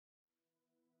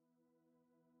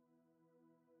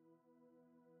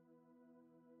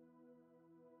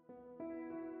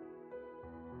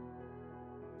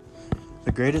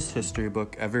The greatest history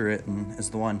book ever written is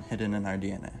the one hidden in our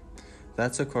DNA.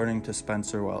 That's according to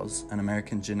Spencer Wells, an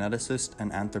American geneticist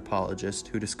and anthropologist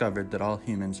who discovered that all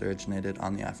humans originated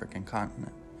on the African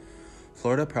continent.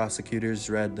 Florida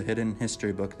prosecutors read the hidden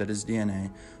history book that is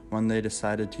DNA when they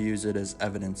decided to use it as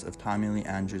evidence of Tommie Lee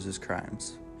Andrews'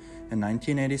 crimes. In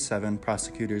 1987,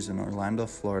 prosecutors in Orlando,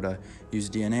 Florida,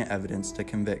 used DNA evidence to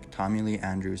convict Tommie Lee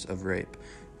Andrews of rape,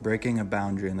 breaking a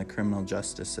boundary in the criminal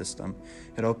justice system.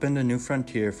 It opened a new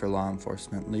frontier for law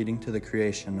enforcement, leading to the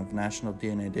creation of national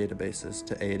DNA databases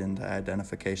to aid in the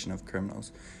identification of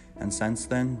criminals. And since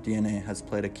then, DNA has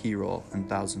played a key role in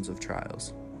thousands of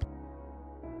trials.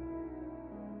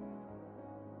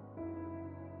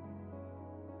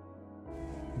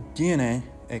 DNA,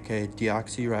 aka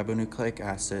deoxyribonucleic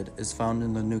acid, is found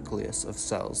in the nucleus of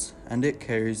cells, and it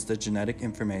carries the genetic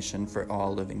information for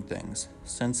all living things.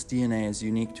 Since DNA is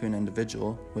unique to an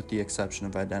individual, with the exception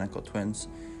of identical twins,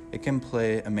 it can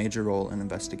play a major role in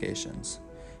investigations.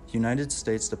 The United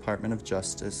States Department of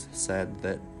Justice said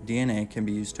that DNA can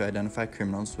be used to identify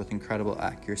criminals with incredible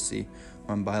accuracy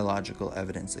when biological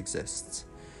evidence exists.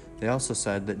 They also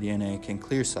said that DNA can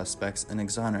clear suspects and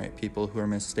exonerate people who are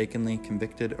mistakenly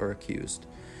convicted or accused.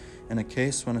 In a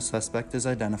case when a suspect is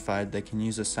identified, they can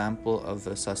use a sample of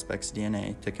the suspect's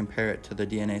DNA to compare it to the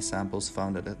DNA samples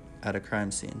found at a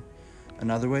crime scene.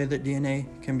 Another way that DNA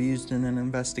can be used in an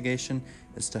investigation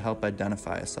is to help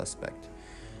identify a suspect.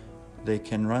 They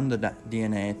can run the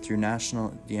DNA through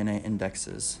national DNA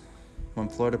indexes. When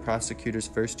Florida prosecutors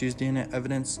first used DNA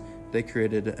evidence, they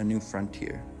created a new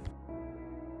frontier.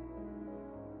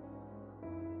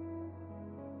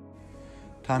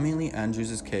 Tommie Lee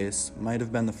Andrews' case might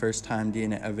have been the first time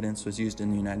DNA evidence was used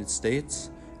in the United States,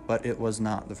 but it was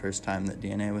not the first time that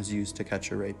DNA was used to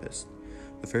catch a rapist.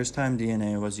 The first time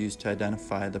DNA was used to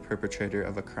identify the perpetrator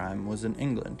of a crime was in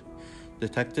England.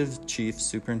 Detective Chief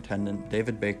Superintendent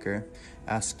David Baker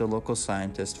asked a local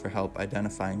scientist for help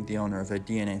identifying the owner of a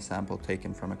DNA sample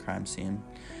taken from a crime scene.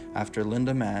 After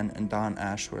Linda Mann and Don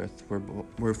Ashworth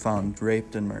were found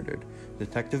raped and murdered,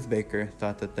 Detective Baker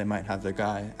thought that they might have their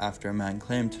guy after a man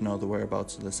claimed to know the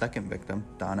whereabouts of the second victim,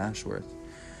 Don Ashworth.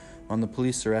 When the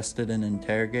police arrested and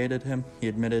interrogated him, he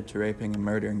admitted to raping and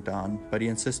murdering Don, but he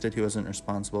insisted he wasn't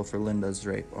responsible for Linda's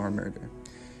rape or murder.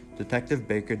 Detective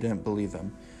Baker didn't believe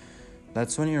him.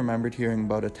 That's when he remembered hearing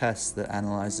about a test that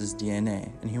analyzes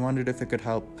DNA, and he wondered if it could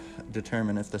help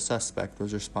determine if the suspect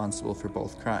was responsible for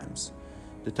both crimes.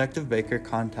 Detective Baker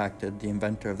contacted the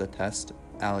inventor of the test,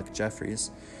 Alec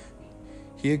Jeffries.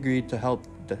 He agreed to help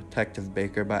Detective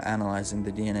Baker by analyzing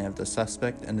the DNA of the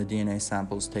suspect and the DNA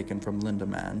samples taken from Linda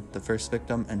Mann, the first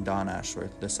victim, and Don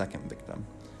Ashworth, the second victim.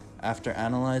 After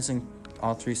analyzing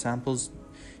all three samples,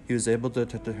 he was able to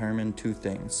determine two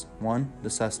things. One, the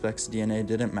suspect's DNA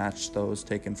didn't match those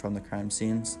taken from the crime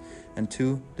scenes, and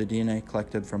two, the DNA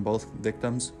collected from both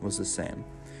victims was the same.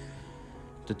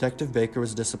 Detective Baker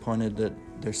was disappointed that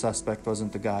their suspect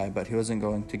wasn't the guy, but he wasn't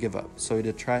going to give up, so he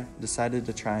decided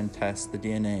to try and test the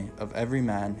DNA of every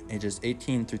man ages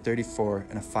 18 through 34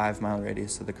 in a 5-mile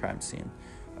radius of the crime scene,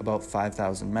 about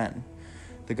 5,000 men.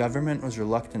 The government was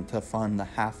reluctant to fund the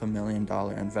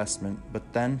 $500,000 investment,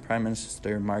 but then Prime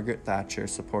Minister Margaret Thatcher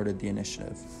supported the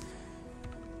initiative.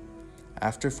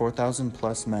 After 4,000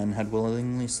 plus men had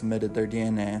willingly submitted their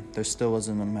DNA, there still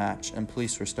wasn't a match, and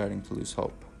police were starting to lose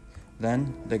hope.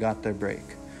 Then they got their break.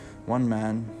 One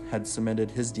man had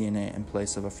submitted his DNA in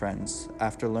place of a friend's.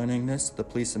 After learning this, the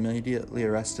police immediately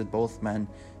arrested both men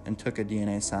and took a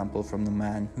DNA sample from the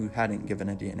man who hadn't given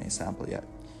a DNA sample yet.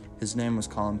 His name was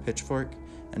Colin Pitchfork,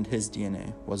 and his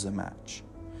DNA was a match.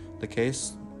 The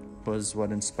case was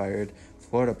what inspired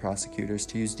Florida prosecutors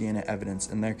to use DNA evidence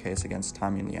in their case against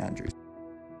Tommie Lee Andrews.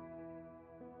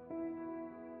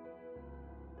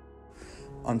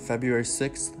 On February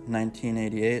 6,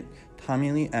 1988,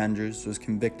 Tommie Lee Andrews was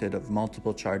convicted of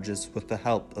multiple charges with the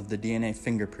help of the DNA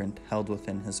fingerprint held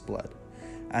within his blood.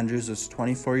 Andrews was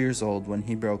 24 years old when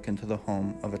he broke into the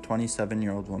home of a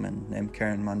 27-year-old woman named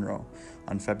Karen Monroe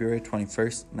on February 21,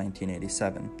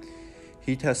 1987.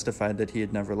 He testified that he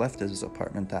had never left his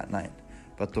apartment that night,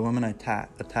 but the woman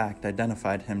attacked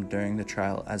identified him during the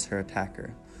trial as her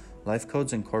attacker. Life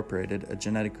Codes Incorporated, a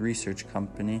genetic research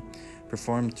company,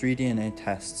 performed 3 DNA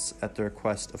tests at the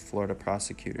request of Florida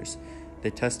prosecutors.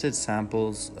 They tested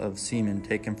samples of semen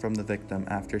taken from the victim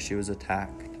after she was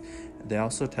attacked. They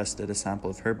also tested a sample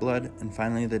of her blood, and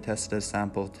finally they tested a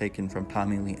sample taken from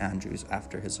Tommie Lee Andrews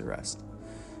after his arrest.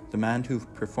 The man who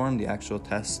performed the actual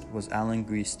test was Alan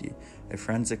Griesty, a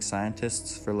forensic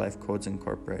scientist for Life Codes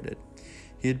Incorporated.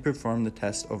 He had performed the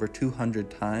test over 200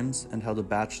 times and held a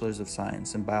Bachelor's of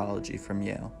Science in Biology from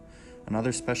Yale.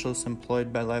 Another specialist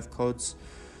employed by Life Codes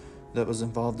that was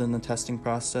involved in the testing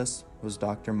process was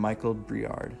Dr. Michael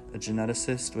Briard, a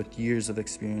geneticist with years of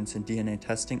experience in DNA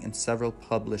testing and several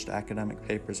published academic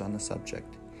papers on the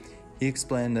subject. He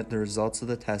explained that the results of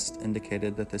the test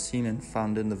indicated that the semen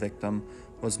found in the victim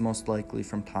was most likely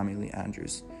from Tommie Lee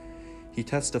Andrews. He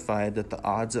testified that the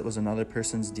odds it was another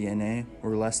person's DNA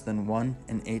were less than 1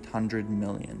 in 800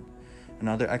 million.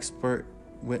 Another expert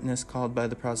witness called by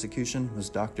the prosecution was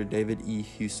Dr. David E.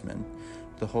 Huseman,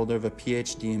 the holder of a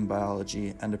PhD in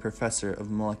biology and a professor of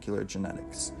molecular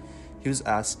genetics. He was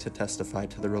asked to testify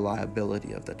to the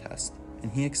reliability of the test,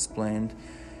 and he explained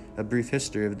a brief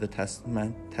history of the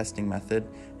testing method,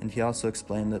 and he also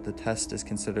explained that the test is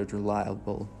considered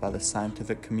reliable by the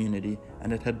scientific community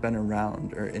and it had been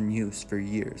around or in use for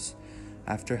years.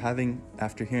 After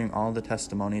hearing all the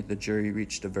testimony, the jury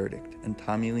reached a verdict, and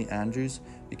Tommie Lee Andrews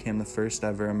became the first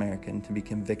ever American to be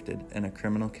convicted in a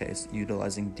criminal case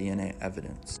utilizing DNA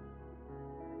evidence.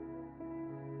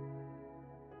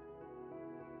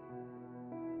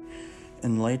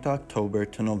 In late October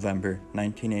to November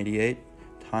 1988,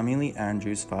 Tommie Lee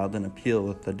Andrews filed an appeal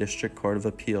with the District Court of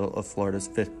Appeal of Florida's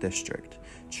 5th District,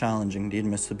 challenging the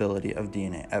admissibility of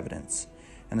DNA evidence.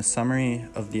 In a summary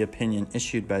of the opinion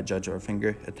issued by Judge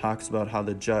Orfinger, it talks about how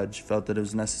the judge felt that it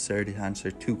was necessary to answer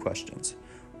two questions.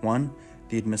 1,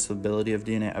 the admissibility of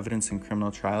DNA evidence in criminal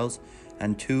trials,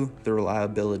 and 2, the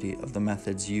reliability of the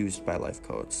methods used by Life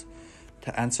Codes.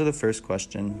 To answer the first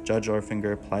question, Judge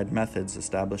Orfinger applied methods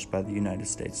established by the United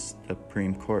States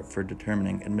Supreme Court for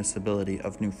determining admissibility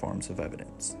of new forms of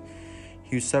evidence.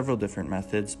 He used several different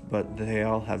methods, but they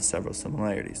all have several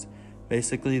similarities.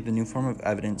 Basically, the new form of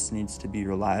evidence needs to be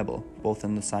reliable, both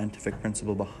in the scientific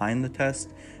principle behind the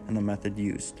test and the method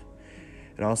used.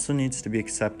 It also needs to be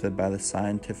accepted by the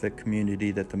scientific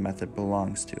community that the method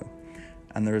belongs to,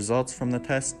 and the results from the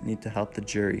test need to help the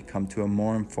jury come to a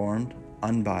more informed,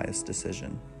 unbiased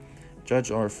decision.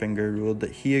 Judge Orfinger ruled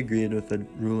that he agreed with the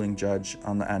ruling judge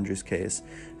on the Andrews case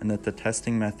and that the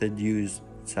testing method used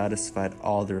satisfied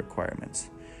all the requirements.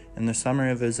 In the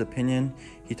summary of his opinion,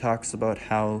 he talks about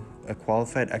how a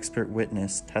qualified expert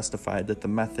witness testified that the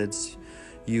methods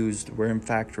used were in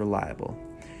fact reliable.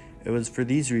 It was for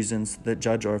these reasons that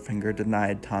Judge Orfinger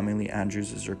denied Tommie Lee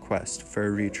Andrews' request for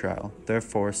a retrial,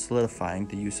 therefore solidifying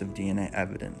the use of DNA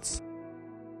evidence.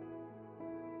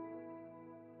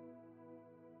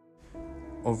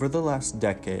 Over the last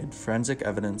decade, forensic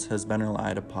evidence has been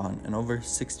relied upon in over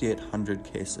 6,800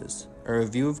 cases. A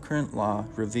review of current law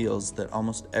reveals that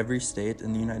almost every state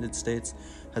in the United States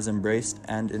has embraced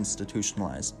and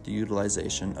institutionalized the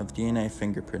utilization of DNA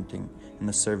fingerprinting in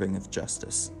the serving of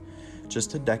justice.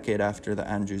 Just a decade after the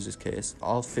Andrews case,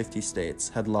 all 50 states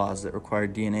had laws that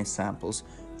required DNA samples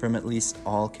from at least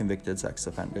all convicted sex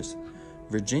offenders.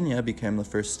 Virginia became the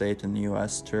first state in the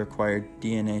U.S. to require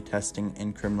DNA testing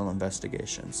in criminal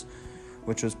investigations,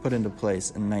 which was put into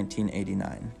place in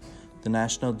 1989. The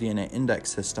National DNA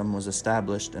Index System was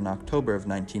established in October of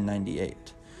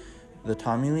 1998. The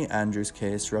Tommie Lee Andrews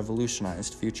case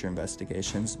revolutionized future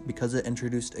investigations because it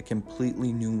introduced a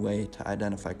completely new way to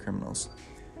identify criminals.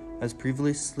 As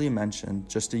previously mentioned,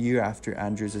 just a year after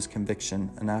Andrews' conviction,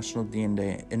 a National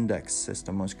DNA Index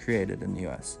System was created in the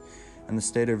U.S., and the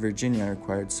state of Virginia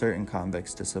required certain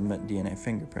convicts to submit DNA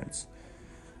fingerprints.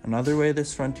 Another way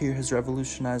this frontier has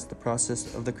revolutionized the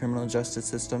process of the criminal justice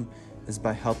system is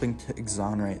by helping to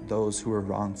exonerate those who were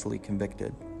wrongfully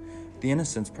convicted. The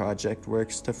Innocence Project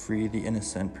works to free the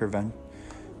innocent, prevent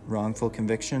wrongful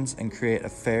convictions, and create a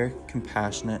fair,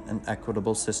 compassionate, and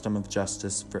equitable system of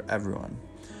justice for everyone.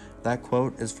 That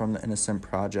quote is from the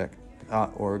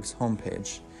InnocentProject.org's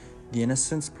homepage. The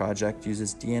Innocence Project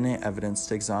uses DNA evidence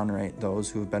to exonerate those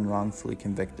who have been wrongfully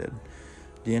convicted.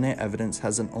 DNA evidence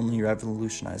hasn't only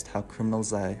revolutionized how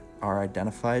criminals are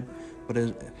identified, but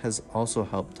it has also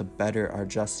helped to better our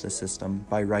justice system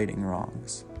by righting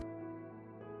wrongs.